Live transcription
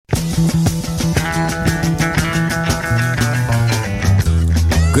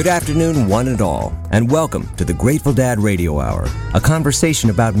Good afternoon, one and all, and welcome to the Grateful Dad Radio Hour, a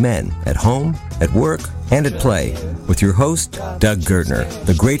conversation about men at home, at work, and at play, with your host, Doug Gertner,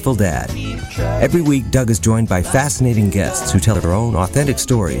 the Grateful Dad. Every week, Doug is joined by fascinating guests who tell their own authentic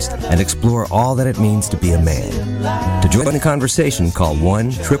stories and explore all that it means to be a man. To join the conversation, call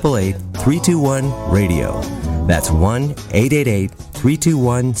 1-888-321-RADIO. That's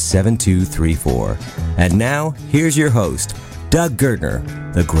 1-888-321-7234. And now, here's your host, Doug Gertner,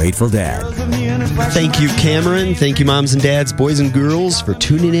 the Grateful Dad. Thank you, Cameron. Thank you, moms and dads, boys and girls, for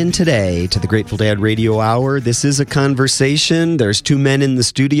tuning in today to the Grateful Dad Radio Hour. This is a conversation. There's two men in the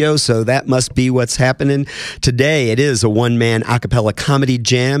studio, so that must be what's happening today. It is a one-man a cappella comedy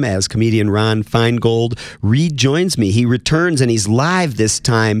jam as comedian Ron Feingold rejoins me. He returns, and he's live this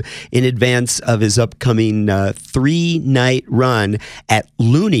time in advance of his upcoming three-night run at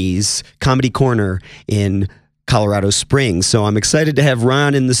Looney's Comedy Corner in Colorado Springs. So I'm excited to have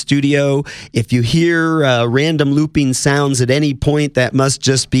Ron in the studio. If you hear random looping sounds at any point, that must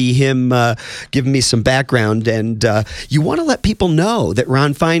just be him giving me some background. And you want to let people know that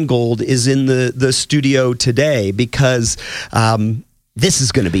Ron Feingold is in the studio today because this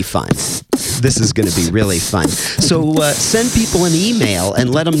is going to be fun. This is going to be really fun. So send people an email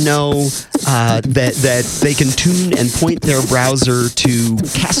and let them know that they can tune and point their browser to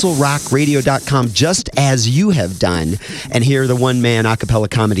castlerockradio.com just as you have done and hear the one-man a cappella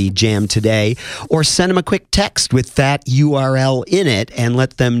comedy jam today. Or send them a quick text with that URL in it and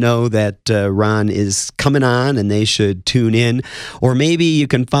let them know that Ron is coming on and they should tune in. Or maybe you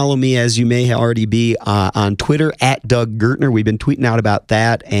can follow me, as you may already be, on Twitter at Doug Gertner. We've been tweeting out about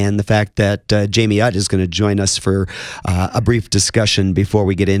that and the fact that Jamie Utt is going to join us for a brief discussion before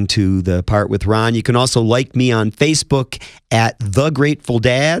we get into the part with Ron. You can also like me on Facebook at The Grateful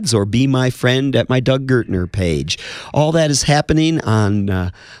Dads or be my friend at my Doug Gertner page. All that is happening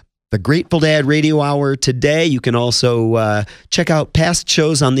on the Grateful Dad Radio Hour today. You can also check out past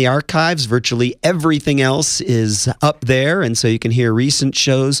shows on the archives. Virtually everything else is up there, and so you can hear recent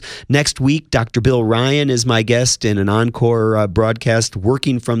shows. Next week, Dr. Bill Ryan is my guest in an encore broadcast,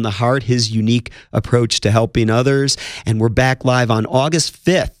 Working from the Heart, his unique approach to helping others. And we're back live on August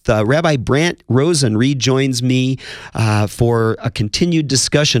 5th. Rabbi Brant Rosen rejoins me for a continued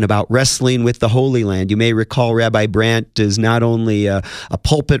discussion about wrestling with the Holy Land. You may recall Rabbi Brant is not only a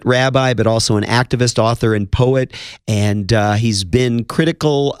pulpit rabbi, but also an activist, author, and poet. And he's been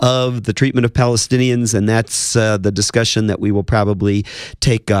critical of the treatment of Palestinians, and that's the discussion that we will probably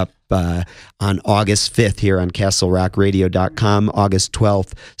take up on August 5th here on castlerockradio.com. August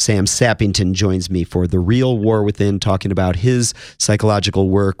 12th, Sam Sappington joins me for The Real War Within, talking about his psychological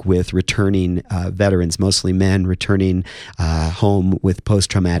work with returning veterans, mostly men, returning home with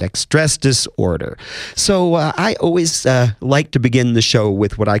post-traumatic stress disorder. So I always like to begin the show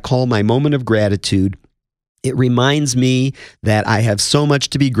with what I call my moment of gratitude. It reminds me that I have so much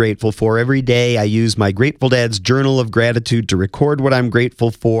to be grateful for. Every day I use my Grateful Dad's Journal of Gratitude to record what I'm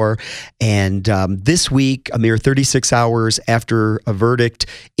grateful for. And this week, a mere 36 hours after a verdict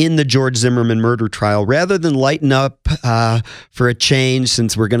in the George Zimmerman murder trial, rather than lighten up for a change,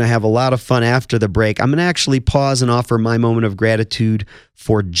 since we're going to have a lot of fun after the break, I'm going to actually pause and offer my moment of gratitude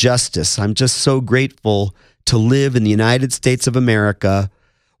for justice. I'm just so grateful to live in the United States of America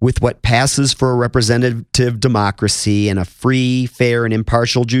with what passes for a representative democracy and a free, fair, and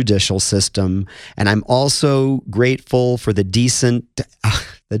impartial judicial system. And I'm also grateful for the dissent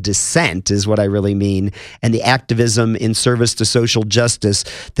is what I really mean, and the activism in service to social justice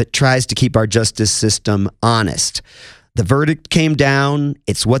that tries to keep our justice system honest. The verdict came down.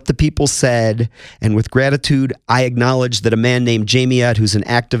 It's what the people said. And with gratitude, I acknowledge that a man named Jamie Utt, who's an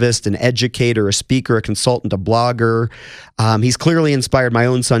activist, an educator, a speaker, a consultant, a blogger, he's clearly inspired my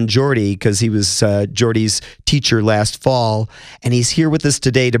own son, Jordy, because he was Jordy's teacher last fall. And he's here with us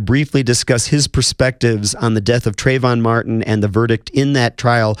today to briefly discuss his perspectives on the death of Trayvon Martin and the verdict in that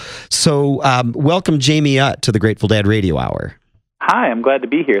trial. So welcome, Jamie Utt, to the Grateful Dad Radio Hour. Hi, I'm glad to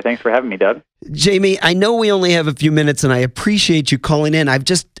be here. Thanks for having me, Doug. Jamie, I know we only have a few minutes, and I appreciate you calling in. I've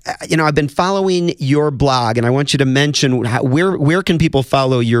just, I've been following your blog, and I want you to mention where can people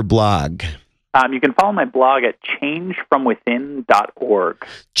follow your blog? You can follow my blog at changefromwithin.org.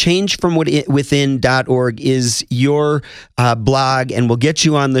 Changefromwithin.org is your blog, and we'll get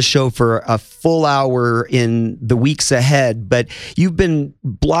you on the show for a full hour in the weeks ahead. But you've been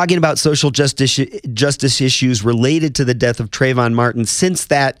blogging about social justice issues related to the death of Trayvon Martin since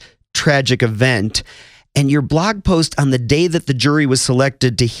that tragic event. And your blog post on the day that the jury was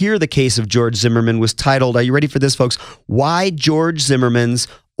selected to hear the case of George Zimmerman was titled, are you ready for this, folks? Why George Zimmerman's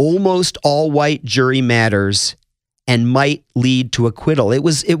almost all-white jury matters and might lead to acquittal. It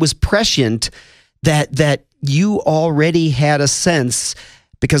was prescient that you already had a sense,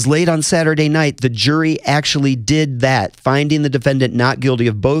 because late on Saturday night, the jury actually did that, finding the defendant not guilty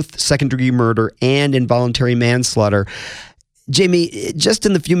of both second-degree murder and involuntary manslaughter. Jamie, just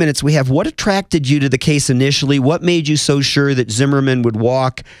in the few minutes we have, what attracted you to the case initially? What made you so sure that Zimmerman would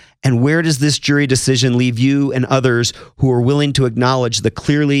walk? And where does this jury decision leave you and others who are willing to acknowledge the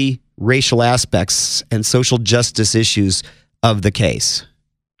clearly racial aspects and social justice issues of the case?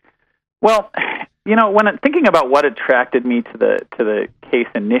 Well, when I'm thinking about what attracted me to the case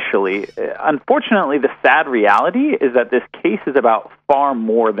initially, unfortunately, the sad reality is that this case is about far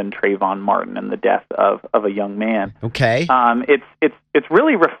more than Trayvon Martin and the death of a young man. Okay. It's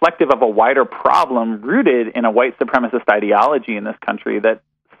really reflective of a wider problem rooted in a white supremacist ideology in this country that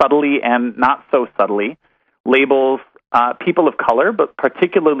subtly and not so subtly labels people of color, but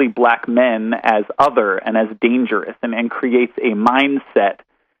particularly black men, as other and as dangerous, and creates a mindset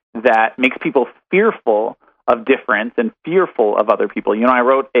that makes people fearful of difference and fearful of other people. I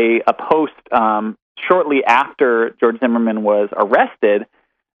wrote a post shortly after George Zimmerman was arrested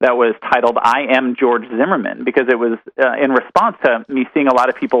that was titled, "I Am George Zimmerman," because it was in response to me seeing a lot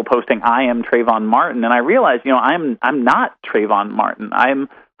of people posting, "I am Trayvon Martin," and I realized, I'm not Trayvon Martin. I'm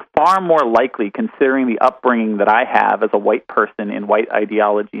far more likely, considering the upbringing that I have as a white person in white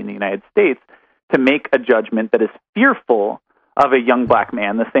ideology in the United States, to make a judgment that is fearful of a young black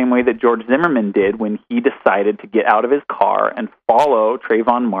man, the same way that George Zimmerman did when he decided to get out of his car and follow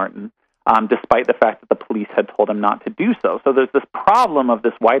Trayvon Martin, despite the fact that the police had told him not to do so. So there's this problem of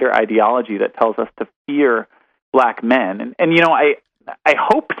this wider ideology that tells us to fear black men. And I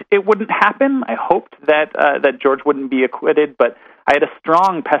hoped it wouldn't happen. I hoped that George wouldn't be acquitted, but I had a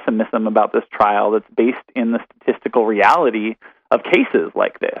strong pessimism about this trial that's based in the statistical reality of cases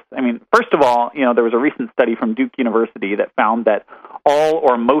like this. I mean, first of all, there was a recent study from Duke University that found that all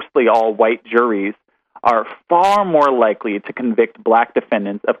or mostly all white juries are far more likely to convict black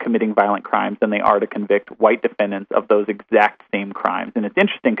defendants of committing violent crimes than they are to convict white defendants of those exact same crimes. And it's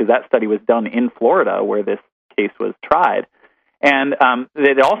interesting because that study was done in Florida where this case was tried. And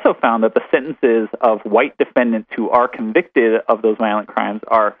it also found that the sentences of white defendants who are convicted of those violent crimes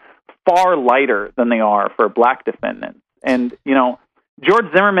are far lighter than they are for black defendants. And, George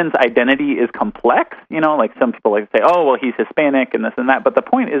Zimmerman's identity is complex. Like some people like to say, oh, well, he's Hispanic and this and that. But the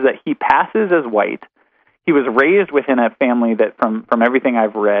point is that he passes as white. He was raised within a family that, from everything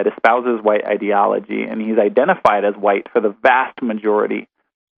I've read, espouses white ideology, and he's identified as white for the vast majority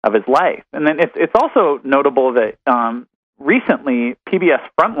of his life. And then it's also notable that recently PBS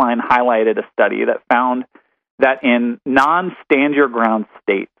Frontline highlighted a study that found that in non-stand-your-ground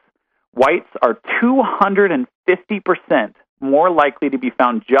states, whites are 250% more likely to be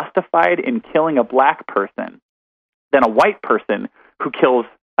found justified in killing a black person than a white person who kills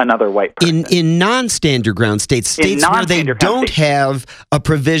another white person. In non-stand-your-ground states where they don't have a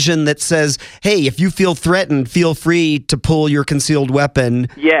provision that says, hey, if you feel threatened, feel free to pull your concealed weapon.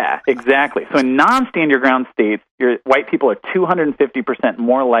 Yeah, exactly. So in non-stand-your-ground states, white people are 250%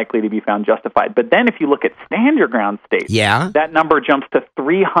 more likely to be found justified. But then if you look at stand-your-ground states, that number jumps to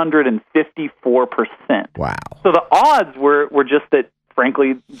 354%. Wow. So the odds were just that,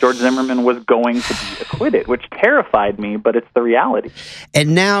 frankly, George Zimmerman was going to be acquitted, which terrified me, but it's the reality.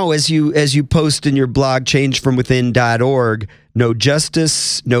 And now, as you post in your blog, changefromwithin.org, no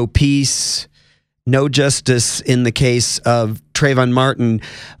justice, no peace, no justice in the case of Trayvon Martin.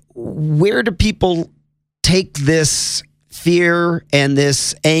 Where do people take this fear and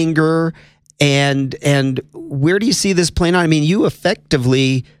this anger, and where do you see this playing out? I mean, you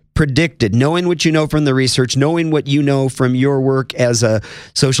effectively predicted, knowing what you know from the research, knowing what you know from your work as a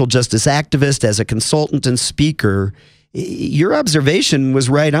social justice activist, as a consultant and speaker, your observation was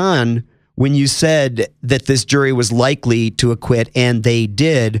right on when you said that this jury was likely to acquit, and they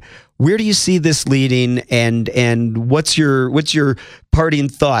did. Where do you see this leading, and what's your parting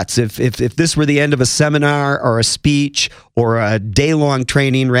thoughts? If this were the end of a seminar or a speech or a day-long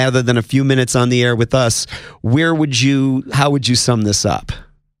training rather than a few minutes on the air with us, how would you sum this up?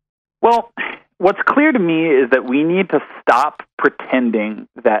 Well, what's clear to me is that we need to stop pretending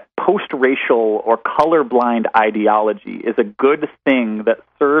that post-racial or colorblind ideology is a good thing that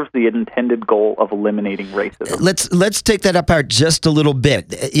serves the intended goal of eliminating racism. Let's take that apart just a little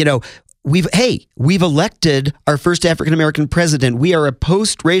bit. We've elected our first African-American president. We are a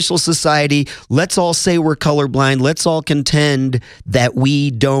post-racial society. Let's all say we're colorblind. Let's all contend that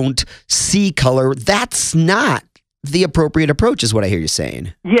we don't see color. That's not the appropriate approach, is what I hear you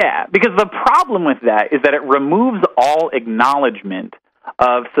saying. Yeah, because the problem with that is that it removes all acknowledgement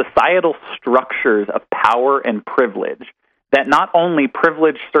of societal structures of power and privilege that not only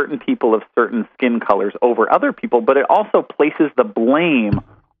privilege certain people of certain skin colors over other people, but it also places the blame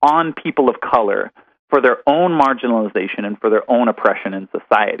on people of color for their own marginalization and for their own oppression in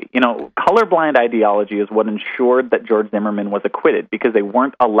society. You know, colorblind ideology is what ensured that George Zimmerman was acquitted, because they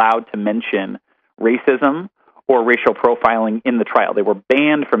weren't allowed to mention racism or racial profiling in the trial. They were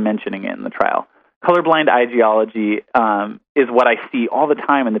banned from mentioning it in the trial. Colorblind ideology is what I see all the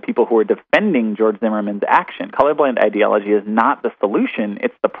time in the people who are defending George Zimmerman's action. Colorblind ideology is not the solution,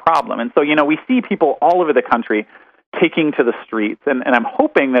 it's the problem. And so, you know, we see people all over the country taking to the streets, and I'm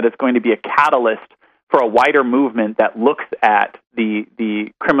hoping that it's going to be a catalyst for a wider movement that looks at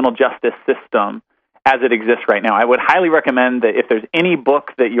the criminal justice system as it exists right now. I would highly recommend that if there's any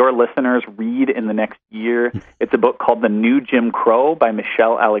book that your listeners read in the next year, it's a book called The New Jim Crow by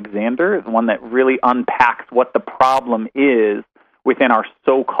Michelle Alexander, one that really unpacks what the problem is within our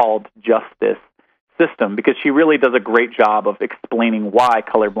so-called justice system, because she really does a great job of explaining why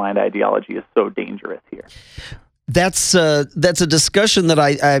colorblind ideology is so dangerous here. That's a discussion that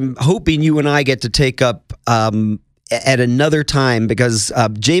I'm hoping you and I get to take up at another time, because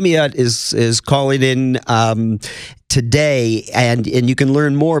Jamie Utt is calling in today, and you can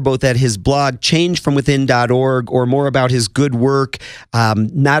learn more both at his blog, changefromwithin.org, or more about his good work,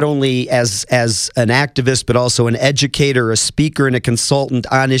 not only as an activist, but also an educator, a speaker, and a consultant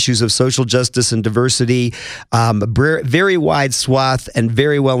on issues of social justice and diversity. Very wide swath and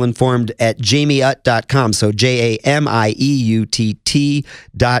very well informed at jamieutt.com. So JAMIEUTT.com.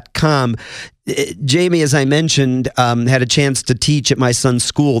 Jamie, as I mentioned, had a chance to teach at my son's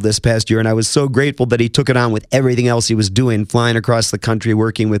school this past year, and I was so grateful that he took it on with everything else he was doing, flying across the country,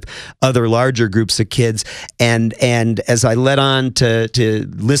 working with other larger groups of kids. And as I led on to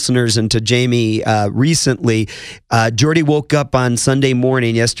listeners and to Jamie recently, Jordy woke up on Sunday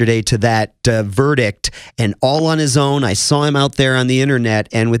morning yesterday to that verdict, and all on his own. I saw him out there on the internet,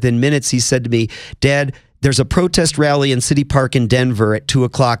 and within minutes he said to me, "Dad, there's a protest rally in City Park in Denver at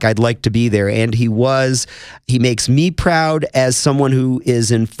 2:00. I'd like to be there." And he was. He makes me proud as someone who is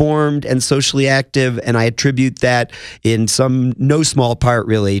informed and socially active, and I attribute that in no small part,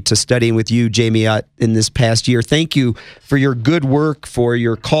 really, to studying with you, Jamie, in this past year. Thank you for your good work, for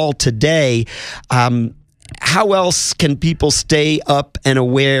your call today. How else can people stay up and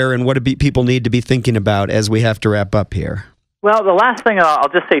aware, and what do people need to be thinking about as we have to wrap up here? Well, the last thing, I'll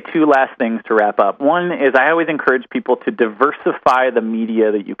just say two last things to wrap up. One is I always encourage people to diversify the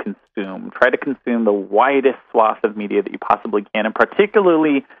media that you consume. Try to consume the widest swath of media that you possibly can, and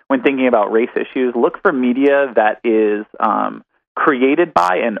particularly when thinking about race issues, look for media that is created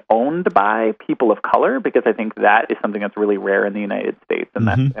by and owned by people of color, because I think that is something that's really rare in the United States, and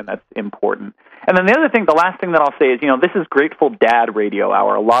that's important. And then the last thing that I'll say is, this is Grateful Dad Radio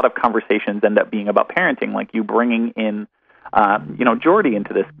Hour. A lot of conversations end up being about parenting, like you bringing in Jordy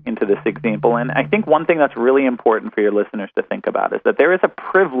into this example. And I think one thing that's really important for your listeners to think about is that there is a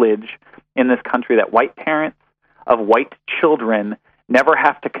privilege in this country that white parents of white children never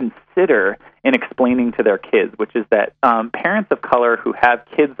have to consider in explaining to their kids, which is that parents of color who have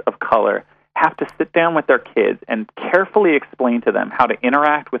kids of color have to sit down with their kids and carefully explain to them how to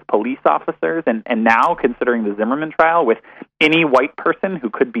interact with police officers, and now, considering the Zimmerman trial, with any white person who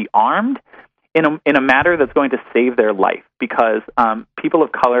could be armed, in a matter that's going to save their life, because people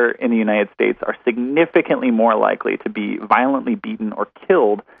of color in the United States are significantly more likely to be violently beaten or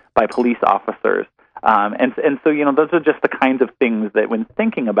killed by police officers. And so, those are just the kinds of things that, when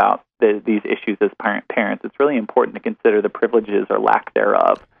thinking about these issues as parents, it's really important to consider the privileges or lack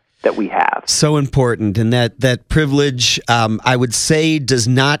thereof that we have. So important. And that privilege, I would say, does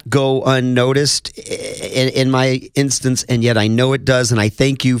not go unnoticed in my instance, and yet I know it does. And I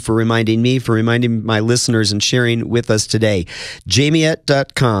thank you for reminding me, for reminding my listeners, and sharing with us today.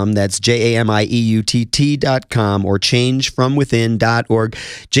 JamieUtt.com, that's JAMIEUTT.com, or changefromwithin.org.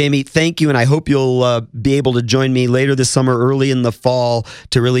 Jamie, thank you, and I hope you'll be able to join me later this summer, early in the fall,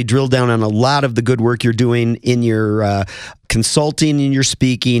 to really drill down on a lot of the good work you're doing in your consulting, in your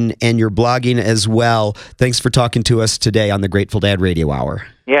speaking, and your blogging as well. Thanks for talking to us today on the Grateful Dad Radio Hour.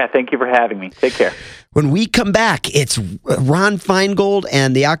 Yeah, thank you for having me. Take care. When we come back, it's Ron Feingold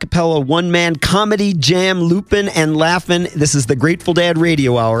and the Acapella one-man comedy jam, Loopin' and Laughin'. This is the Grateful Dad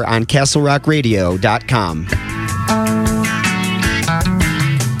Radio Hour on CastleRockRadio.com.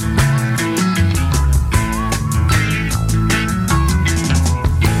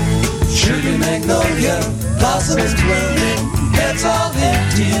 Sugar magnolia, blossoms blooming, heads all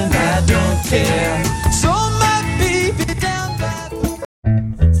empty and I don't care. So my baby down by the...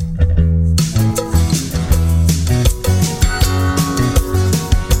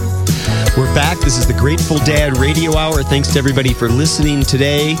 We're back. This is the Grateful Dad Radio Hour. Thanks to everybody for listening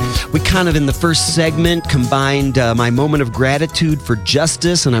today. We kind of, in the first segment, combined my moment of gratitude for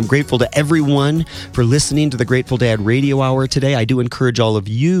justice, and I'm grateful to everyone for listening to the Grateful Dad Radio Hour today. I do encourage all of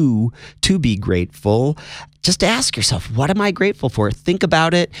you to be grateful. Just ask yourself, what am I grateful for? Think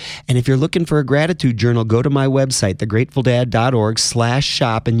about it. And if you're looking for a gratitude journal, go to my website,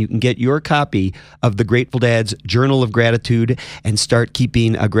 thegratefulDad.org/shop, and you can get your copy of the Grateful Dad's Journal of Gratitude and start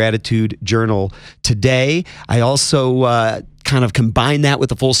keeping a gratitude journal today. I also kind of combine that with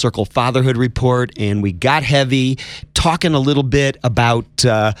the Full Circle Fatherhood Report, and we got heavy talking a little bit about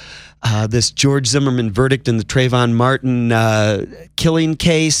this George Zimmerman verdict in the Trayvon Martin killing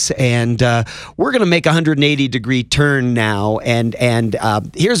case, and we're going to make a 180-degree turn now, and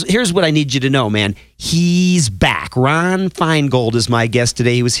here's what I need you to know, man. He's back. Ron Feingold is my guest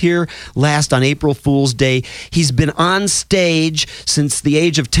today. He was here last on April Fool's Day. He's been on stage since the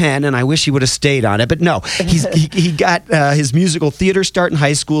age of 10, and I wish he would have stayed on it, but no. He got his musical theater start in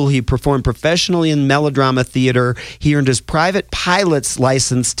high school. He performed professionally in melodrama theater. He earned his private pilot's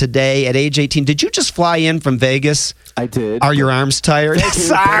license today at age 18. Did you just fly in from Vegas? I did. Are your arms tired?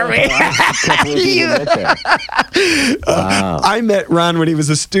 Sorry. Wow. I met Ron when he was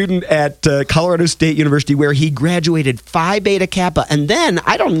a student at Colorado State University, where he graduated Phi Beta Kappa. And then,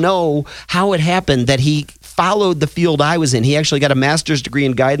 I don't know how it happened that he followed the field I was in. He actually got a master's degree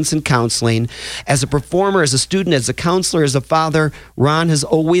in guidance and counseling. As a performer, as a student, as a counselor, as a father, Ron has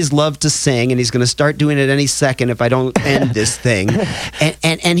always loved to sing, and he's going to start doing it any second if I don't end this thing.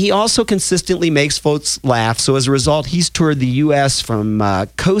 And he also consistently makes folks laugh. So as a result, he's toured the U.S. from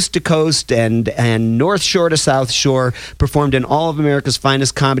coast to coast and North Shore to South Shore, performed in all of America's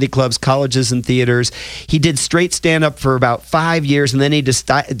finest comedy clubs, colleges, and theaters. He did straight stand-up for about 5 years, and then he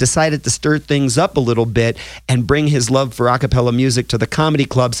decided to stir things up a little bit and bring his love for a cappella music to the comedy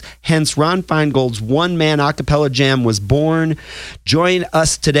clubs. Hence, Ron Feingold's one-man a cappella jam was born. Join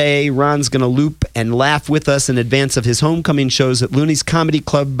us today. Ron's going to loop and laugh with us in advance of his homecoming shows at Looney's Comedy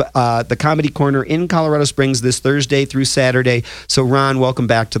Club, the Comedy Corner in Colorado Springs this Thursday through Saturday. So, Ron, welcome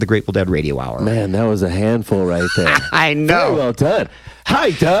back to the Grateful Dead Radio Hour. Man, that was a handful right there. I know. Very well done.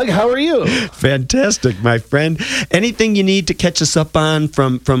 Hi, Doug. How are you? Fantastic, my friend. Anything you need to catch us up on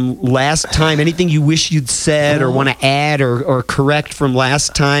from last time? Anything you wish you'd said or want to add or correct from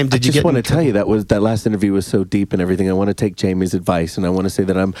last time? I just want to tell you that last interview was so deep and everything. I want to take Jamie's advice, and I want to say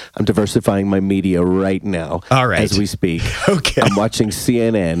that I'm diversifying my media right now. All right. As we speak. Okay. I'm watching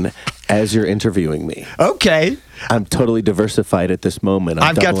CNN as you're interviewing me. Okay. I'm totally diversified at this moment.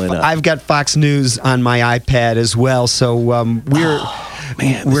 I've got Fox News on my iPad as well, so we're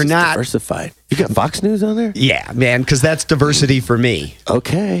not diversified. You got Fox News on there? Yeah, man, because that's diversity for me.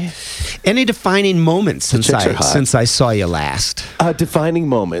 Okay. Any defining moments since I saw you last? Defining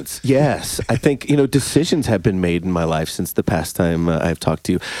moments, yes. I think, decisions have been made in my life since the past time I've talked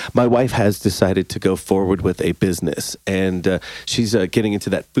to you. My wife has decided to go forward with a business, and she's getting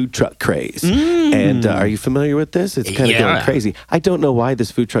into that food truck craze. And are you familiar with this? It's kind of going crazy. I don't know why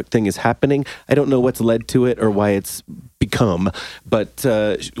this food truck thing is happening. I don't know what's led to it or why it's become, but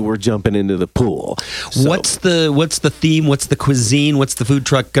we're jumping into the pool. So, what's the theme? What's the cuisine? What's the food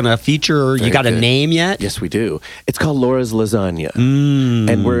truck gonna feature? You got a name yet? Yes, we do. It's called Laura's Lasagna,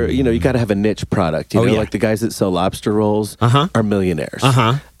 and we're you got to have a niche product. Like the guys that sell lobster rolls are millionaires.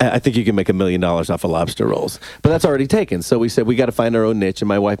 I think you can make $1 million off of lobster rolls, but that's already taken. So we said we got to find our own niche, and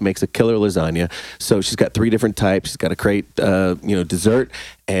my wife makes a killer lasagna. So she's got 3 different types. She's got a great dessert,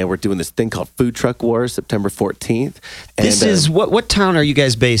 and we're doing this thing called Food Truck Wars, September 14th. And, this is what town are you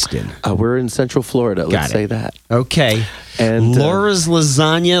guys based in? We're in Central Florida. Let's say that. Okay. And Laura's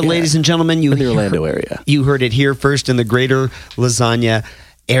Lasagna, ladies and gentlemen, in the Orlando area. You heard it here first in the greater Lasagna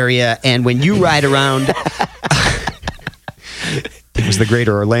area, and when you ride around. It was the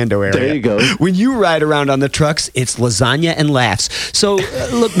greater Orlando area. There you go. When you ride around on the trucks, it's lasagna and laughs. So,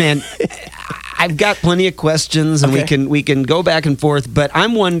 look, man, I've got plenty of questions, and we can go back and forth. But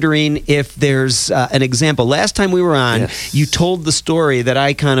I'm wondering if there's an example. Last time we were on, you told the story that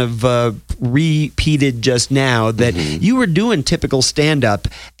I kind of repeated just now, that you were doing typical stand-up,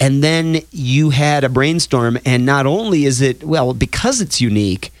 and then you had a brainstorm. And not only is it, because it's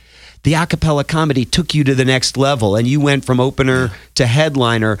unique, the a cappella comedy took you to the next level, and you went from opener to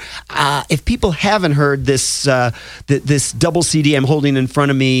headliner. If people haven't heard this this double CD I'm holding in front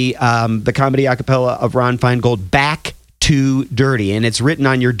of me, the comedy a cappella of Ron Feingold, Back to Dirty, and it's written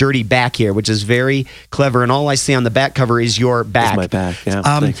on your dirty back here, which is very clever, and all I see on the back cover is your back. It's my back,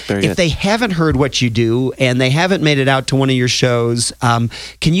 yeah. Thanks. Very good. If they haven't heard what you do, and they haven't made it out to one of your shows, can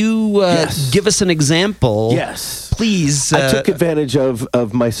you give us an example? Yes. please. I took advantage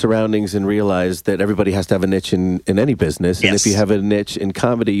of my surroundings and realized that everybody has to have a niche in any business. And if you have a niche in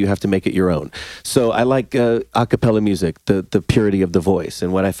comedy, you have to make it your own. So I like a cappella music, the purity of the voice.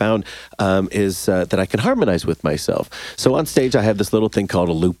 And what I found is that I can harmonize with myself. So on stage, I have this little thing called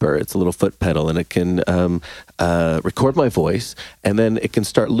a looper. It's a little foot pedal, and it can record my voice, and then it can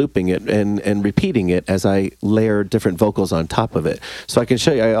start looping it and repeating it as I layer different vocals on top of it. So I can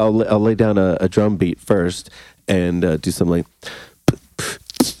show you, I'll lay down a drum beat first and do something like...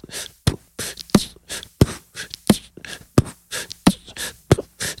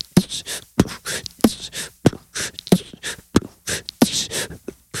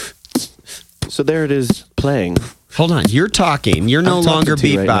 So there it is playing. Hold on, you're talking. You're no longer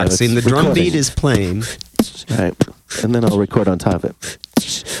beatboxing. The drum beat is playing. Right. And then I'll record on top of it.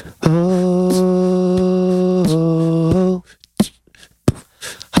 Oh, oh,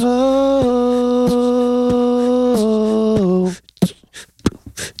 oh, oh,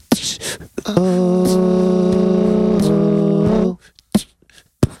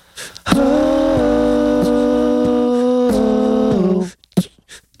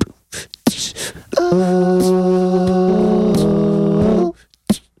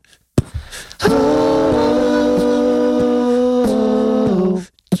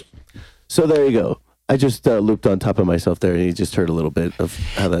 So there you go. I just looped on top of myself there, and you just heard a little bit of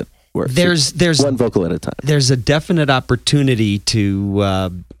how that works. There's one vocal at a time. There's a definite opportunity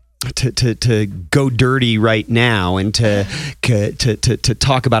to go dirty right now, and to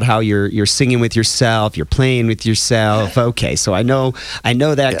talk about how you're singing with yourself, you're playing with yourself. Okay, so I know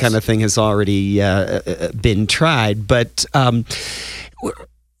that kind of thing has already been tried, but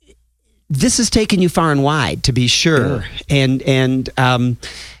this has taken you far and wide, to be sure, and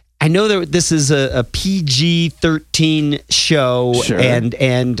I know that this is a PG-13 show, Sure. and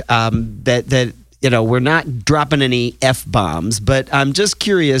that we're not dropping any F-bombs, but I'm just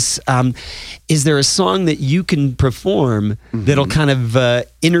curious, is there a song that you can perform that'll kind of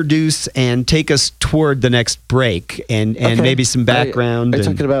introduce and take us toward the next break, and maybe some background? Are you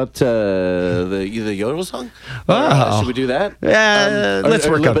talking about the Yodel song? Oh. Should we do that? Let's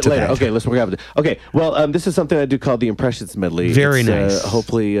work up to later. that. Okay, let's work up to that. Okay, well, this is something I do called the Impressions Medley. Very It's, nice.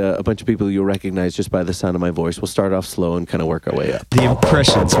 Hopefully a bunch of people you'll recognize just by the sound of my voice. We'll start off slow and kind of work our way up. The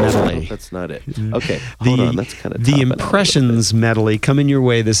Impressions Medley. That's not it. Okay, hold on. That's kind of The Impressions Medley coming your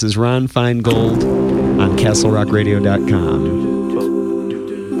way. This is Ron Feingold on CastleRockRadio.com.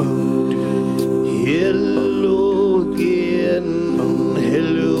 Hello again,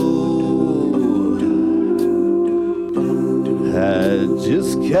 hello. I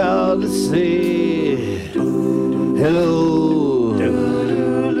just called to say hello.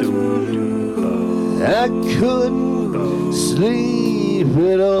 I couldn't sleep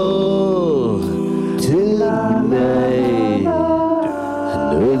at all tonight. I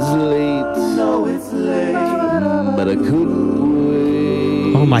know it's late, but I couldn't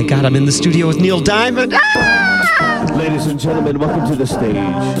wait. Oh my God, I'm in the studio with Neil Diamond. Ladies and gentlemen, welcome to the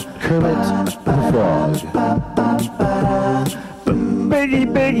stage, Kermit the Frog. Peggy,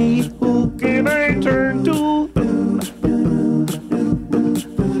 Peggy, who can I turn to?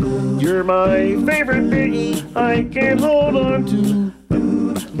 You're my favorite Peggy, I can't hold on to.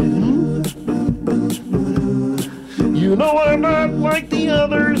 You know I'm not like the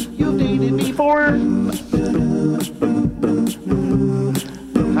others you've dated before.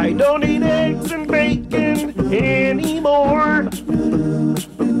 I don't eat eggs and bacon anymore.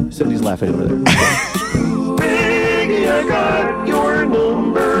 Cindy's laughing over there. Peggy, I got your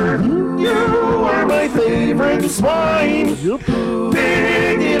number. You are my favorite swine.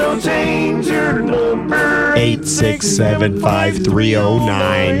 Peggy, don't change your number.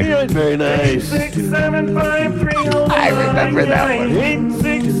 867-5309. Very nice. 867-5309. I remember that one.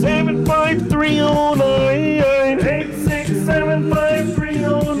 867-5309.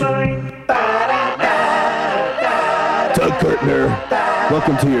 867-5309. Doug Gertner,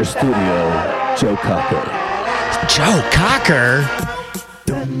 welcome to your studio, Joe Cocker. Joe Cocker?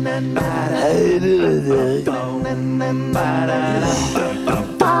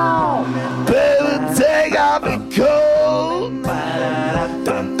 Baby, take off your coat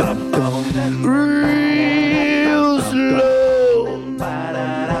real slow.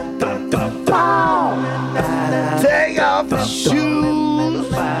 Take off your shoes.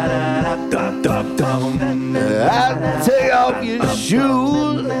 Take off your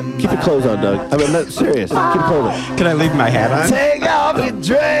shoes. Keep your clothes on, Doug. I'm not serious. Keep your clothes on. Can I leave my hat on? Take off your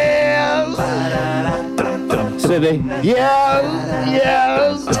dress. Cindy. Yes,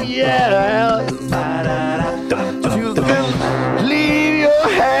 yes, yes. You can leave your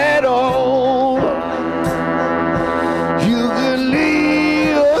hat on.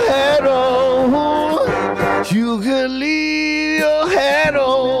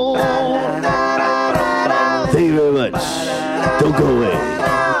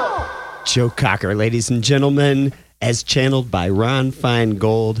 Joe Cocker, ladies and gentlemen, as channeled by Ron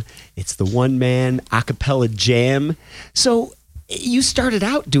Feingold. It's the one-man a cappella jam. So you started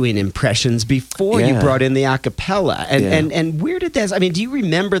out doing impressions before you brought in the a cappella. And where did that... I mean, do you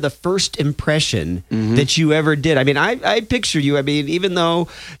remember the first impression that you ever did? I mean, I picture you... I mean, even though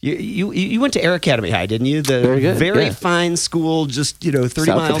you went to Air Academy High, didn't you? The very fine school just,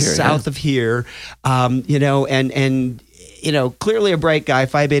 30 miles south of here. And clearly a bright guy,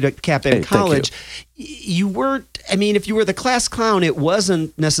 Phi Beta Kappa in college. You weren't, I mean, if you were the class clown, it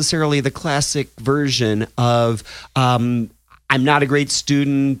wasn't necessarily the classic version of, I'm not a great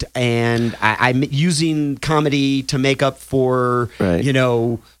student and I'm using comedy to make up for,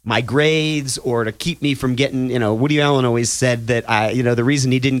 my grades or to keep me from getting, Woody Allen always said that, the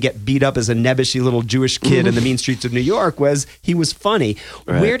reason he didn't get beat up as a nebbishy little Jewish kid in the mean streets of New York was he was funny.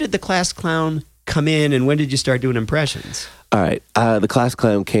 Right. Where did the class clown come in, and when did you start doing impressions? All right. The class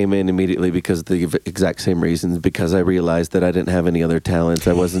clown came in immediately because of the exact same reasons, because I realized that I didn't have any other talents.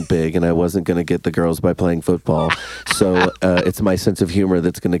 I wasn't big, and I wasn't going to get the girls by playing football. So it's my sense of humor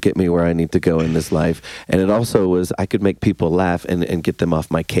that's going to get me where I need to go in this life. And it also was I could make people laugh and get them off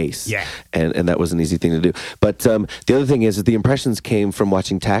my case. Yeah. And that was an easy thing to do. But the other thing is that the impressions came from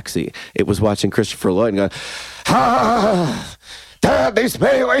watching Taxi. It was watching Christopher Lloyd and going, ha! Dad, these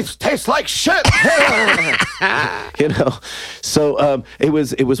Maywafes taste like shit. So it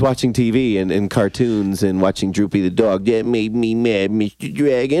was watching TV and cartoons and watching Droopy the dog. That made me mad, Mr.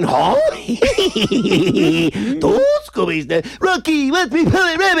 Dragon. Those Scoobies, Rocky, let me pull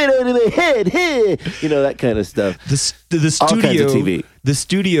a rabbit out of my head. That kind of stuff. The studio, all kinds of TV. The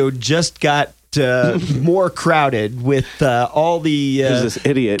studio just got more crowded with all the There's this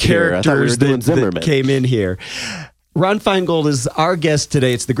idiot characters that came in here. Ron Feingold is our guest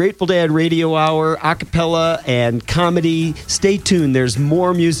today. It's the Grateful Dad Radio Hour, a cappella and comedy. Stay tuned. There's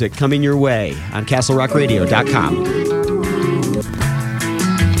more music coming your way on CastleRockRadio.com.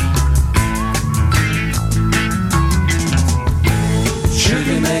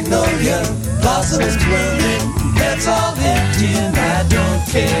 Sugar magnolia, blossoms blooming, heads all empty and I don't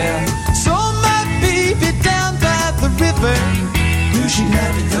care. So my baby down by the river, knew she'd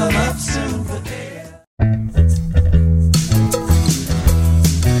have to come up soon for air.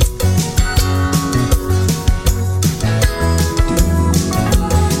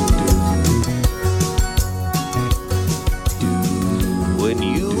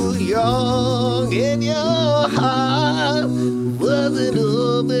 Young and your heart wasn't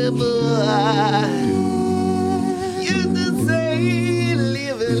open, boy. Used to say,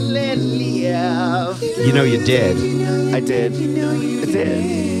 live and let live. You did. I did.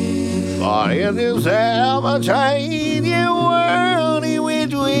 For in this ever-changing world in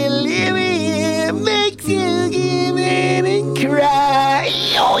which we live in, makes you give in and cry.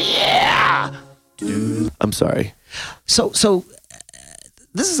 Oh, yeah. I'm sorry. So.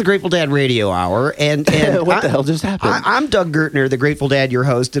 This is the Grateful Dad Radio Hour, and what the hell just happened? I'm Doug Gertner, the Grateful Dad, your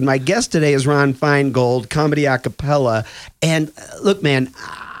host, and my guest today is Ron Feingold, comedy a cappella. And look, man,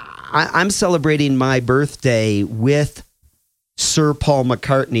 I'm celebrating my birthday with Sir Paul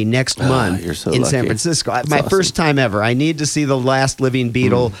McCartney next month in lucky. San Francisco. That's my awesome. First time ever. I need to see the last living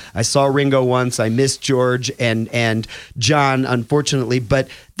Beatle. I saw Ringo once. I missed George and John, unfortunately, but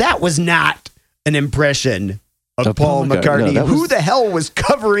that was not an impression of Paul McCartney. No, who the hell was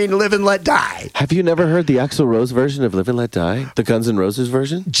covering Live and Let Die? Have you never heard the Axl Rose version of Live and Let Die? The Guns N' Roses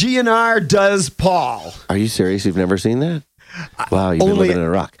version? GNR does Paul. Are you serious? You've never seen that? Wow, you've been living in a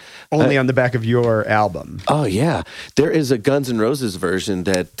rock. Only on the back of your album. Oh, yeah. There is a Guns N' Roses version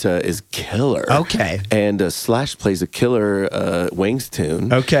that is killer. Okay. And Slash plays a killer Wings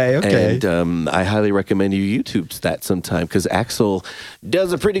tune. Okay. And I highly recommend you YouTube that sometime because Axl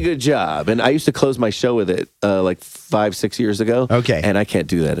does a pretty good job. And I used to close my show with it like 5-6 years ago. Okay. And I can't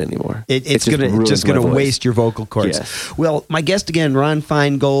do that anymore. It's just gonna waste your vocal cords. Yes. Well, my guest again, Ron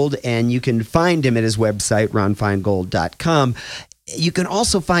Feingold, and you can find him at his website, ronfeingold.com. You can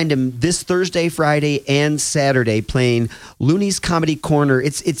also find him this Thursday, Friday, and Saturday playing Looney's Comedy Corner.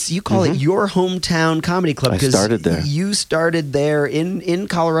 It's you call it your hometown comedy club. I started there. You started there in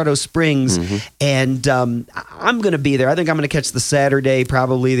Colorado Springs, and I'm going to be there. I think I'm going to catch the Saturday,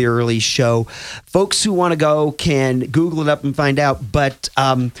 probably the early show. Folks who want to go can Google it up and find out. But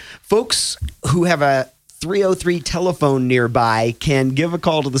folks who have a 303 telephone nearby can give a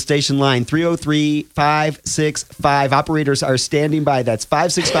call to the station line, 303-565. Operators are standing by. That's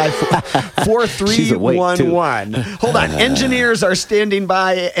 565-4311. Hold on. Engineers are standing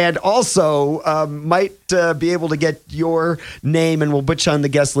by and also might be able to get your name, and we'll put you on the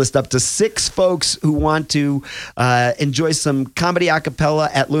guest list. Up to 6 folks who want to enjoy some comedy a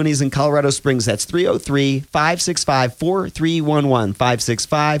cappella at Looney's in Colorado Springs. That's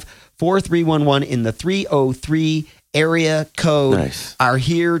 303-565-4311. 565-4311 in the 303 area code. Nice. Are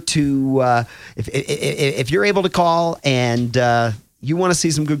here to, if you're able to call and you want to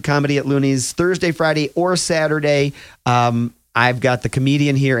see some good comedy at Looney's Thursday, Friday, or Saturday, I've got the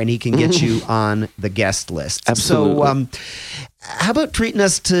comedian here, and he can get you on the guest list. Absolutely. So, how about treating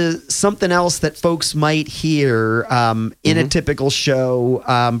us to something else that folks might hear in a typical show,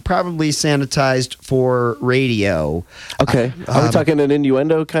 probably sanitized for radio? Okay. Are we talking an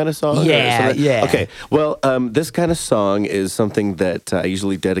innuendo kind of song? Yeah. Okay. Well, this kind of song is something that I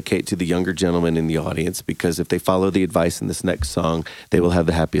usually dedicate to the younger gentlemen in the audience, because if they follow the advice in this next song, they will have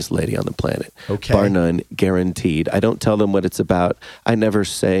the happiest lady on the planet. Okay. Bar none, guaranteed. I don't tell them what it's about. I never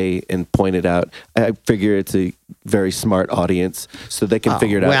say and point it out. I figure it's a very smart audience, so they can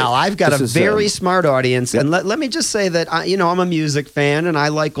figure it out. Well, I've got This a is, very smart audience, yep. and let me just say that I'm a music fan, and I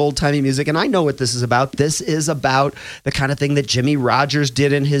like old-timey music, and I know what this is about. This is about the kind of thing that Jimmy Rogers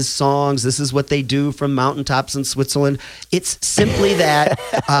did in his songs. This is what they do from mountaintops in Switzerland. It's simply that.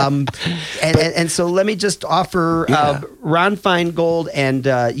 And so let me just offer Ron Feingold and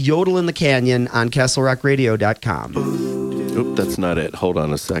Yodel in the Canyon on CastleRockRadio.com. Oop, that's not it. Hold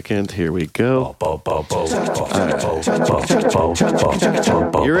on a second. Here we go.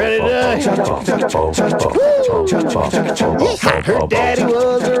 You ready, Doug? Her daddy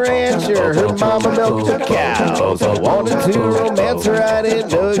was a rancher. Her mama milked the cows. I wanted to romance her. I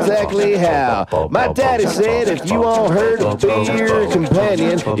didn't know exactly how. My daddy said, if you want her to be your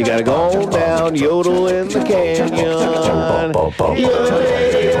companion, you gotta go on down, yodel in the canyon.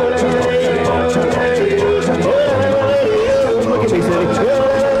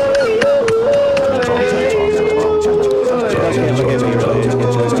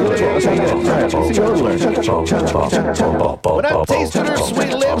 When I tasted her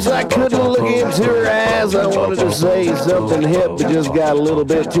sweet lips, I couldn't look into her eyes. I wanted to say something hip, but just got a little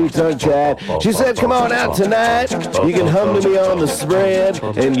bit too tongue-tied. She said, come on out tonight. You can hum to me on the spread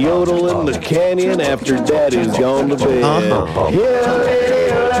and yodel in the canyon after daddy's gone to bed.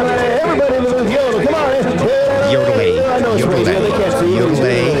 Everybody yodel, come on. Yodelay.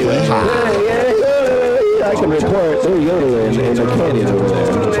 I can report they're yodeling in the canyon over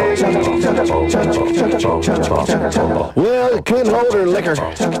there. Well, couldn't hold her liquor.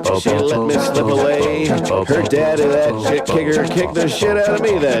 She let me slip away. Her daddy, that shit kicker, kicked the shit out of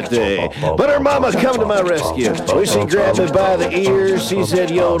me that day. But her mama come to my rescue. When she grabbed me by the ears, she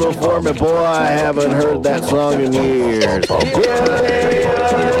said, yodel for me, boy, I haven't heard that song in years.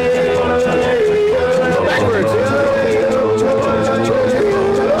 Backwards.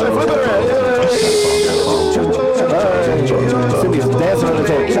 Cindy's dancing on the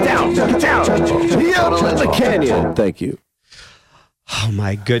table. Get down! Get down! Yodel in the canyon. Thank you. Oh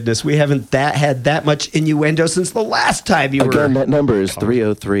my goodness, we haven't had that much innuendo since the last time you were. Again, that number is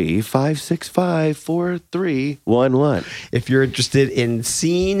 303-565-4311. If you're interested in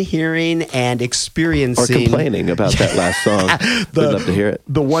seeing, hearing, and experiencing, or complaining about that last song, we'd love to hear it.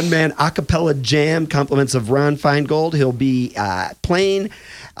 The one-man a cappella jam, compliments of Ron Feingold. He'll be playing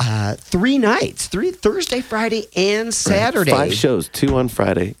 3 nights, Thursday, Friday, and Saturday. 5 shows, 2 on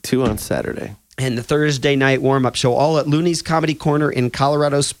Friday, 2 on Saturday. And the Thursday night warm-up show, all at Looney's Comedy Corner in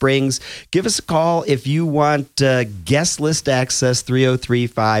Colorado Springs. Give us a call if you want guest list access,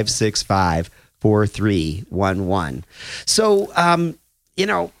 303-565-4311. So,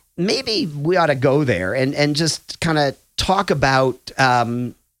 maybe we ought to go there and just kind of talk about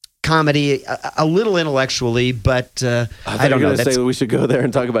comedy a little intellectually, but I don't know. Say we should go there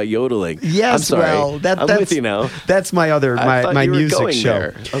and talk about yodeling. Yes, I'm sorry. well, I'm with you now. That's my my music show.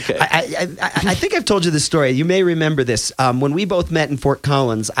 There. Okay. I think I've told you this story. You may remember this. When we both met in Fort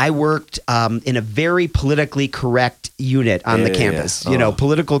Collins, I worked in a very politically correct unit on the campus. Yeah. You know,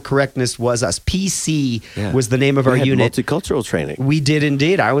 political correctness was us. PC was the name of our unit. Multicultural training. We did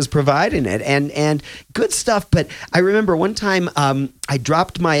indeed. I was providing it, and good stuff. But I remember one time I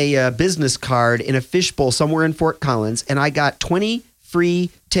dropped my business card in a fishbowl somewhere in Fort Collins, and I got 20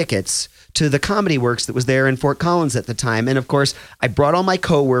 free tickets to the Comedy Works that was there in Fort Collins at the time. And of course, I brought all my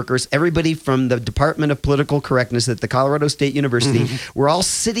coworkers, everybody from the Department of Political Correctness at the Colorado State University. We're all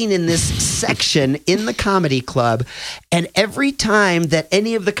sitting in this section in the comedy club. And every time that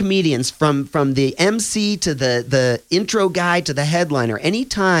any of the comedians, from the MC to the intro guy to the headliner, any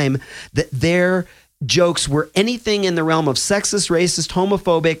time that their jokes were anything in the realm of sexist, racist,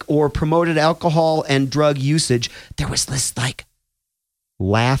 homophobic, or promoted alcohol and drug usage, there was this like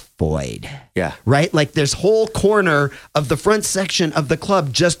laugh void. Yeah. Right? Like this whole corner of the front section of the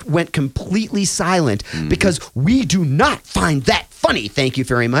club just went completely silent because we do not find that funny. Thank you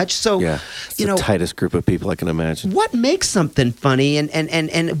very much. So, it's the tightest group of people I can imagine. What makes something funny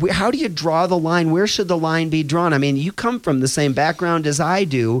and how do you draw the line? Where should the line be drawn? I mean, you come from the same background as I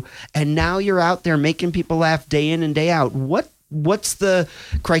do, and now you're out there making people laugh day in and day out. What's the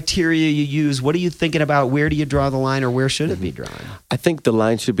criteria you use? What are you thinking about? Where do you draw the line, or where should it be drawn? I think the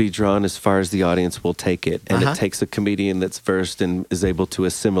line should be drawn as far as the audience will take it. And it takes a comedian that's versed and is able to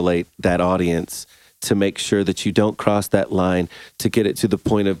assimilate that audience to make sure that you don't cross that line to get it to the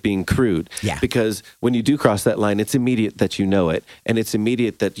point of being crude. Yeah. Because when you do cross that line, it's immediate that you know it. And it's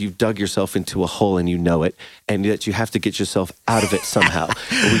immediate that you've dug yourself into a hole and you know it. And that you have to get yourself out of it somehow.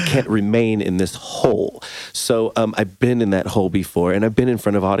 We can't remain in this hole. So I've been in that hole before. And I've been in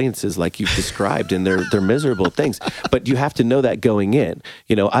front of audiences like you've described. And they're miserable things. But you have to know that going in.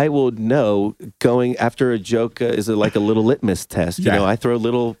 You know, I will know going after a joke is like a little litmus test. You know, I throw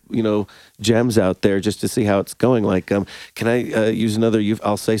little, gems out there just to see how it's going. Like, can I use another?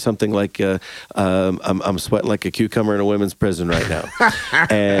 I'll say something like, "I'm sweating like a cucumber in a women's prison right now,"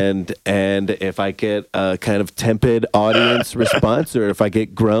 and if I get a kind of tepid audience response, or if I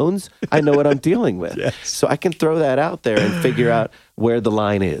get groans, I know what I'm dealing with. Yes. So I can throw that out there and figure out where the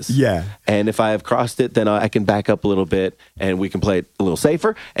line is. Yeah. And if I have crossed it, then I can back up a little bit and we can play it a little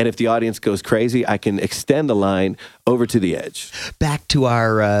safer. And if the audience goes crazy, I can extend the line over to the edge. Back to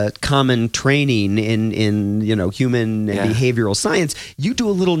our common training in human and behavioral science, you do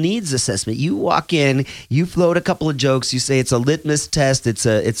a little needs assessment. You walk in, you float a couple of jokes, you say it's a litmus test, it's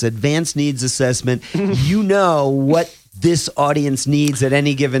advanced needs assessment. You know what this audience needs at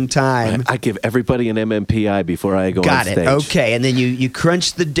any given time. I give everybody an MMPI before I go on stage. Got it. Okay. And then you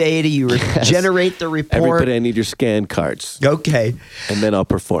crunch the data, you generate the report. Everybody, I need your scan cards. Okay. And then I'll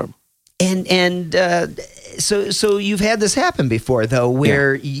perform. And so you've had this happen before, though,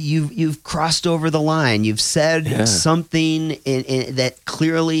 where you've crossed over the line. You've said something that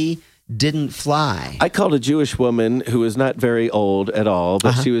clearly didn't fly. I called a Jewish woman who was not very old at all,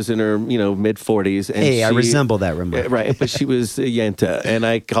 but she was in her mid 40s. And I resemble that remark. Right, but she was a Yenta, and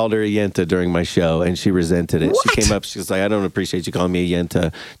I called her a Yenta during my show, and she resented it. What? She came up, she was like, "I don't appreciate you calling me a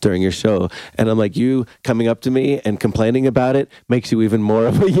Yenta during your show." And I'm like, you coming up to me and complaining about it makes you even more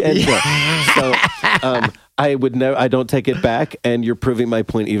of a Yenta. So I don't take it back, and you're proving my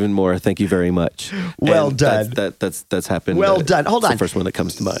point even more. Thank you very much. Well and done. That's happened. Well done. Hold on. The first one that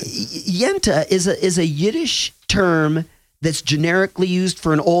comes to mind. Yenta is a Yiddish term that's generically used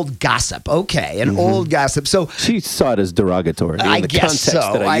for an old gossip. Okay, an old gossip. So she saw it as derogatory. I in the guess context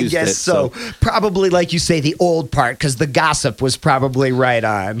so. That I guess so. Probably, like you say, the old part, because the gossip was probably right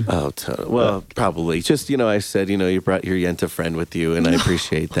on. Oh, well, probably. Just I said, you brought your Yenta friend with you, and I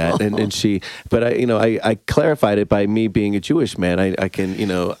appreciate that. And she, but I clarified it by me being a Jewish man. I can,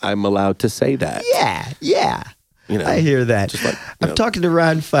 I'm allowed to say that. Yeah. I hear that. I'm talking to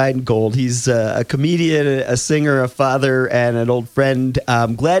Ron Feingold. He's a comedian, a singer, a father, and an old friend.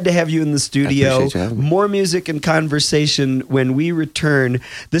 I'm glad to have you in the studio. I appreciate you having me. More music and conversation when we return.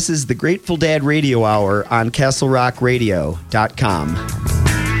 This is the Grateful Dad Radio Hour on CastleRockRadio.com.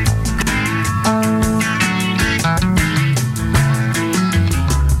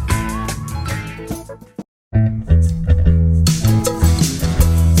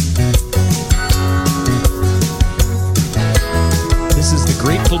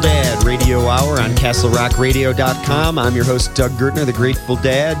 Hour on CastleRockRadio.com. I'm your host, Doug Gertner, the Grateful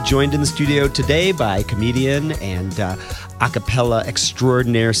Dad, joined in the studio today by comedian and a cappella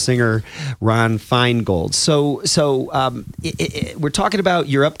extraordinaire singer Ron Feingold. So we're talking about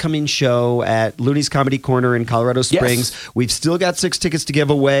your upcoming show at Looney's Comedy Corner in Colorado Springs. Yes. We've still got 6 tickets to give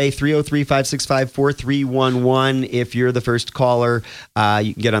away, 303-565-4311. If you're the first caller,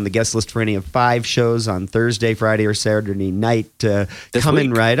 you can get on the guest list for any of 5 shows on Thursday, Friday, or Saturday night.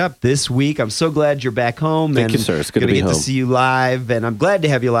 Coming right up this week. I'm so glad you're back home. Thank you, sir. It's good to be home. Going to get to see you live, and I'm glad to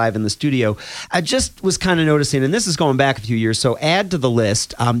have you live in the studio. I just was kind of noticing, and this is going back a few years, so add to the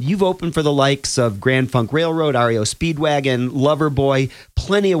list. You've opened for the likes of Grand Funk Railroad, REO Speedwagon, Loverboy,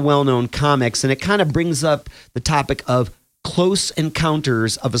 plenty of well-known comics, and it kind of brings up the topic of close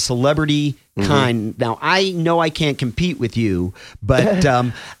encounters of a celebrity kind. Now, I know I can't compete with you, but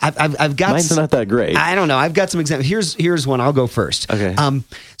I've got... Mine's not that great. I don't know. I've got some examples. Here's one. I'll go first. Okay.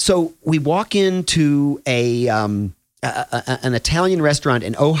 So we walk into an Italian restaurant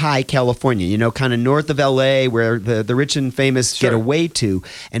in Ojai, California, kind of north of LA where the rich and famous get away to.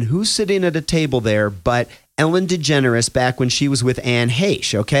 And who's sitting at a table there but Ellen DeGeneres back when she was with Anne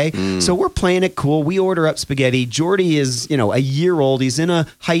Heche, okay? So we're playing it cool. We order up spaghetti. Jordy is, a year old. He's in a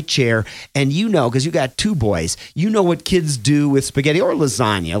high chair. And because you got two boys, you know what kids do with spaghetti or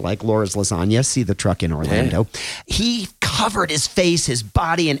lasagna, like Laura's lasagna. See the truck in Orlando. He covered his face, his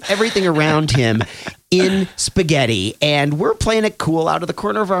body, and everything around him in spaghetti. And we're playing it cool out of the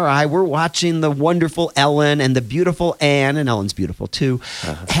corner of our eye. We're watching the wonderful Ellen and the beautiful Anne, and Ellen's beautiful too,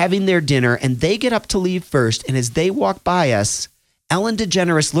 having their dinner. And they get up to leave first. And as they walk by us, Ellen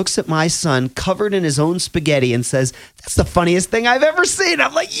DeGeneres looks at my son covered in his own spaghetti and says, "That's the funniest thing I've ever seen."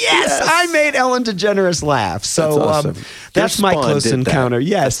 I'm like, yes. I made Ellen DeGeneres laugh. So that's, awesome. That's my close encounter. That.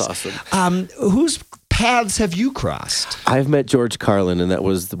 Yes. That's awesome. Whose paths have you crossed? I've met George Carlin, and that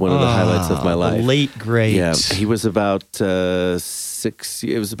was one of the highlights of my life. Late great. Yeah, he was about 6.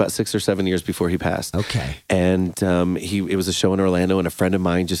 It was about 6 or 7 years before he passed. Okay. And it was a show in Orlando, and a friend of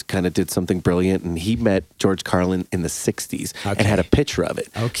mine just kind of did something brilliant, and he met George Carlin in the 60s and had a picture of it.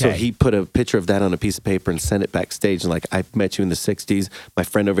 Okay. So he put a picture of that on a piece of paper and sent it backstage, and like, "I met you in the 60s. My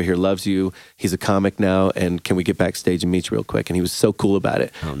friend over here loves you. He's a comic now, and can we get backstage and meet you real quick?" And he was so cool about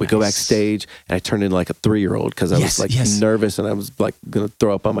it. We go backstage, and I turned into like a 3-year-old because I was like nervous, and I was like going to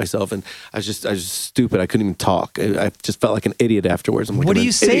throw up on myself, and I was just stupid. I couldn't even talk. I just felt like an idiot afterwards. I'm like, what do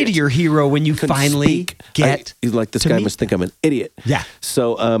you say to your hero when you finally get he's like, this guy must think I'm an idiot. Yeah.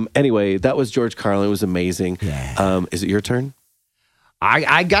 So anyway, that was George Carlin. It was amazing. Yeah. Is it your turn?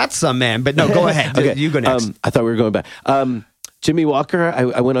 I got some, man, but no, go ahead. Okay. You go next. I thought we were going back. Jimmy Walker,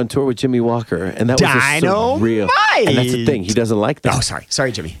 I went on tour with Jimmy Walker, and that was surreal. And that's the thing, he doesn't like that. Oh,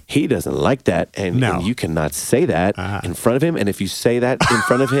 sorry, Jimmy. He doesn't like that, and you cannot say that in front of him. And if you say that in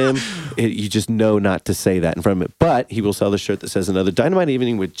front of him, you just know not to say that in front of him. But he will sell the shirt that says "Another Dynamite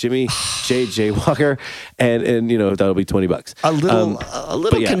Evening with Jimmy J. Walker," and that'll be $20. A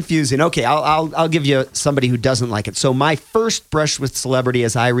little confusing. Okay, I'll give you somebody who doesn't like it. So my first brush with celebrity,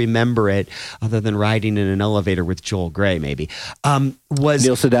 as I remember it, other than riding in an elevator with Joel Grey, maybe. Was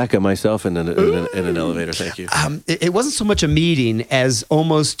Neil Sedaka, myself, in an elevator. Thank you. It wasn't so much a meeting as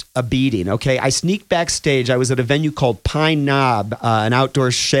almost a beating. Okay, I sneaked backstage. I was at a venue called Pine Knob, an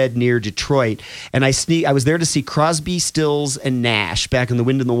outdoor shed near Detroit, and I was there to see Crosby, Stills, and Nash back in the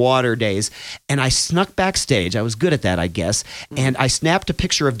Wind and the Water days. And I snuck backstage. I was good at that, I guess. And I snapped a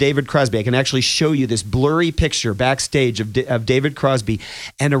picture of David Crosby. I can actually show you this blurry picture backstage of David Crosby.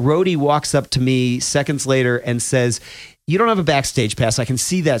 And a roadie walks up to me seconds later and says, "You don't have a backstage pass. I can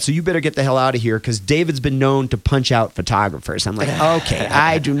see that. So you better get the hell out of here because David's been known to punch out photographers." I'm like, okay,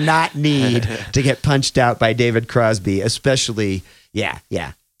 I do not need to get punched out by David Crosby, especially, yeah.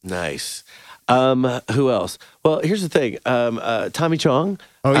 Nice. Who else? Well, here's the thing. Tommy Chong.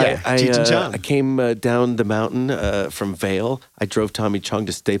 Oh, yeah. Cheech and Chong. I came down the mountain from Vail. I drove Tommy Chong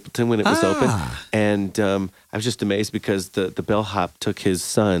to Stapleton when it was open. And I was just amazed because the bellhop took his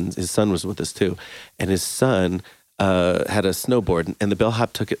son. His son was with us too. And his son had a snowboard, and the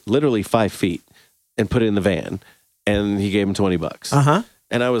bellhop took it literally 5 feet and put it in the van, and he gave him $20.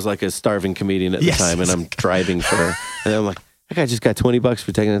 And I was like a starving comedian at the time, and I'm driving and I'm like, that guy just got $20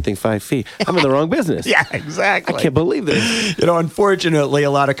 for taking that thing 5 feet. I'm in the wrong business. Yeah, exactly. I can't believe this. Unfortunately,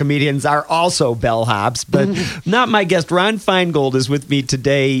 a lot of comedians are also bellhops, but not my guest. Ron Feingold is with me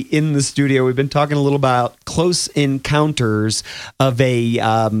today in the studio. We've been talking a little about close encounters of a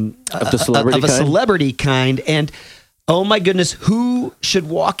celebrity kind. And oh my goodness, who should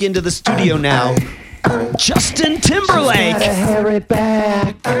walk into the studio now? Justin Timberlake. She's got a hairy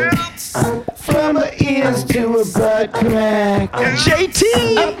back, from her ears to her butt crack. JT.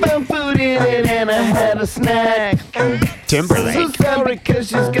 I found food in it and I had a snack. Timberlake. So sorry, cause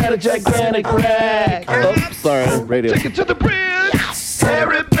she's got a gigantic rack. Oh, sorry, radio. Take it to the bridge.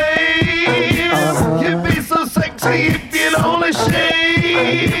 Hairy babe, you'd be so sexy if you'd only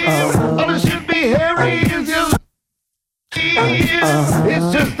shave. All it should be hairy is your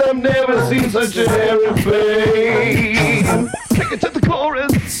it's just I've never seen such a hairy babe. Take it to the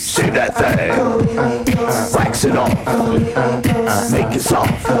chorus. Shave that thing. Wax it off. Make it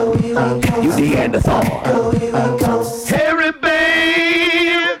soft. You Neanderthal. Hairy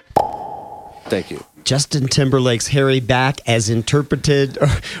babe. Thank you. Justin Timberlake's hairy back as interpreted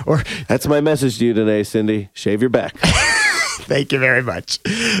or That's my message to you today, Cindy. Shave your back. Thank you very much.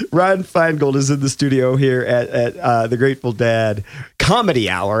 Ron Feingold is in the studio here at the Grateful Dad Comedy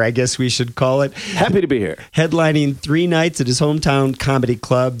Hour, I guess we should call it. Happy to be here. Headlining 3 nights at his hometown comedy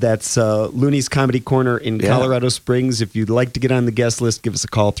club. That's Looney's Comedy Corner in Colorado Springs. If you'd like to get on the guest list, give us a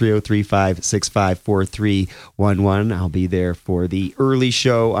call, 303-565-4311. I'll be there for the early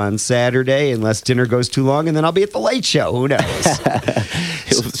show on Saturday, unless dinner goes too long, and then I'll be at the late show. Who knows?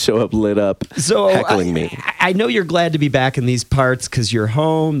 He'll show up lit up, heckling me. I know you're glad to be back in these parts because you're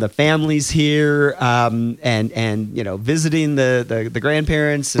home, the family's here, and you know, visiting the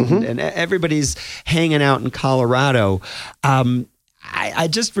grandparents, and everybody's hanging out in Colorado. I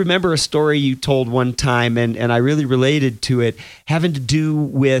just remember a story you told one time, and I really related to it, having to do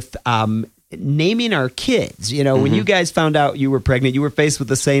with naming our kids. You know, when you guys found out you were pregnant, you were faced with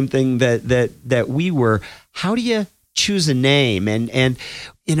the same thing that we were. How do you choose a name? And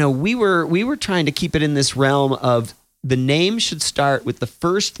you know, we were trying to keep it in this realm of the name should start with the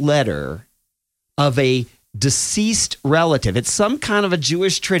first letter of a deceased relative. It's some kind of a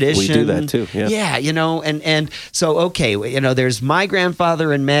Jewish tradition. We do that too. Yeah, you know, and so, okay, you know, there's my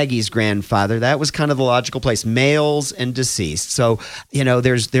grandfather and Maggie's grandfather. That was kind of the logical place, males and deceased. So, you know,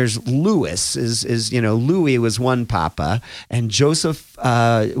 there's Louis is, you know, Louis was one papa and Joseph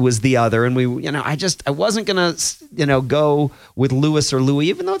was the other. And we, you know, I wasn't going to, you know, go with Louis or Louis,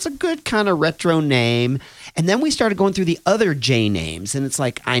 even though it's a good kind of retro name. And then we started going through the other J names, and it's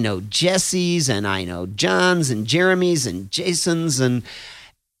like, I know Jesse's and I know John's and Jeremy's and Jason's, and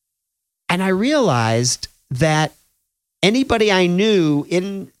I realized that anybody I knew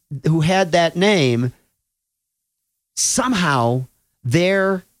who had that name, somehow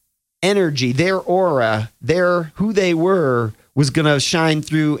their energy, their aura, who they were was going to shine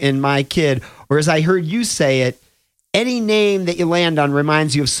through in my kid. Or as I heard you say it, any name that you land on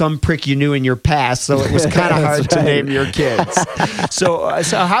reminds you of some prick you knew in your past, so it was kind of hard to name your kids. So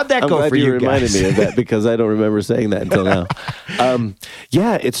how'd that go for you guys? I'm glad you reminded me of that because I don't remember saying that until now.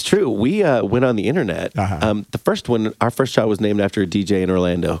 Yeah, it's true. We went on the internet. The first one, our first child was named after a DJ in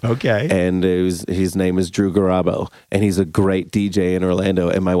Orlando. Okay. And his name is Drew Garabo, and he's a great DJ in Orlando,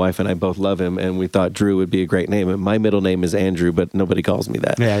 and my wife and I both love him, and we thought Drew would be a great name. And my middle name is Andrew, but nobody calls me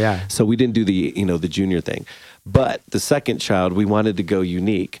that. Yeah. So we didn't do the junior thing. But the second child, we wanted to go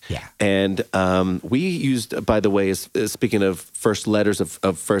unique. Yeah. And we used, by the way, speaking of first letters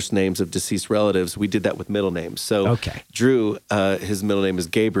of first names of deceased relatives, we did that with middle names. So Drew, his middle name is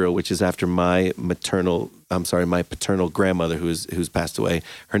Gabriel, which is after my paternal grandmother who's passed away.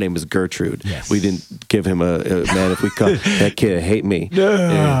 Her name is Gertrude. Yes. We didn't give him a man, if we call that kid hate me.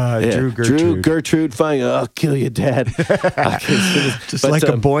 Drew Gertrude Feingold, I'll kill you, Dad. Just like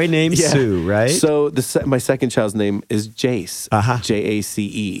a boy named Sue, right? So my second child's name is Jace,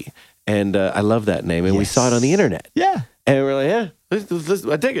 Jace. And I love that name. And we saw it on the internet. Yeah. And we're like, let's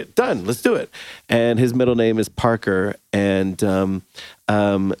I dig it. Done. Let's do it. And his middle name is Parker. And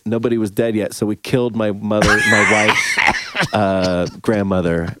nobody was dead yet. So we killed my wife's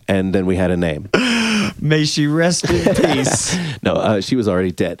grandmother. And then we had a name. May she rest in peace. No, she was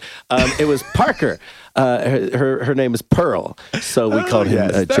already dead. It was Parker. Her name is Pearl, so we called him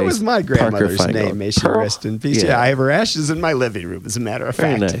that Jace was my grandmother's Parker name. May she rest in peace. Yeah, I have her ashes in my living room, as a matter of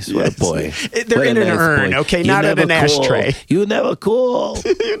fact. Very nice. What a boy. They're in an urn, okay, not in an ashtray. You never cool.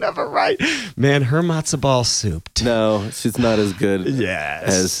 You're never right. Man, her matzo ball soup. No, she's not as good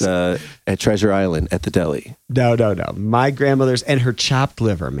as at Treasure Island at the deli. No. My grandmother's and her chopped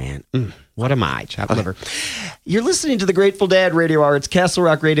liver, man. What am I? Chopped liver. You're listening to the Grateful Dad Radio Hour. It's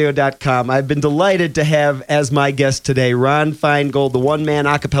CastleRockRadio.com. I've been delighted to have as my guest today Ron Feingold, the one-man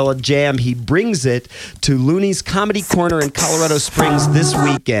a cappella jam. He brings it to Looney's Comedy Corner in Colorado Springs this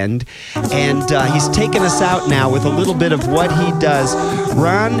weekend. And he's taking us out now with a little bit of what he does.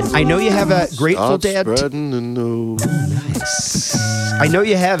 Ron, I know you have a Grateful Dad... Nice. I know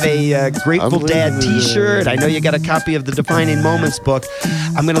you have a Grateful Dad t-shirt. I know you got a copy of the Defining Moments book.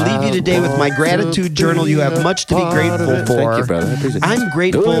 I'm going to leave you today with my gratitude journal. You have much to be grateful for. Thank you, brother. I appreciate it. I'm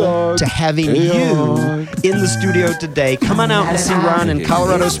grateful to having you in the studio today. Come on out and see Ron in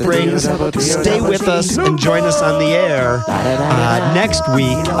Colorado Springs. Stay with us and join us on the air next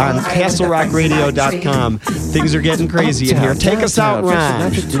week on CastleRockRadio.com. Things are getting crazy in here. Take us out, Ron.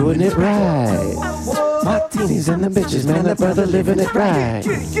 Not doing it right. Martinis and the bitches, man, the brother living it right.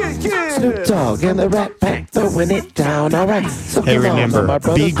 Snoop Dogg and the Rat Pack throwing it down, all right. So hey, remember,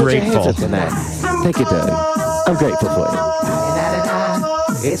 be grateful. Thank you, Doug. I'm grateful for you.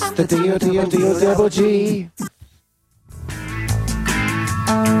 It's the D-O-D-O-D-O-double-G.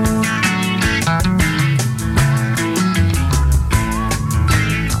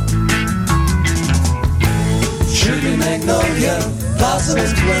 Sugar magnolia,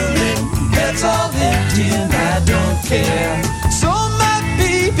 blossoms blooming, heads all empty and I don't care. So my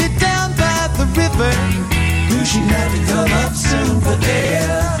baby down by the river, knew she'd have to come up soon for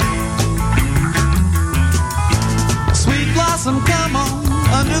air. Sweet blossom